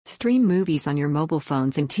Stream movies on your mobile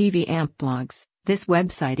phones and TV. Ampblogs. This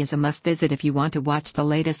website is a must-visit if you want to watch the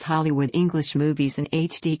latest Hollywood English movies in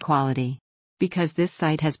HD quality. Because this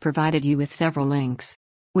site has provided you with several links.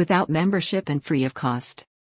 Without membership and free of cost.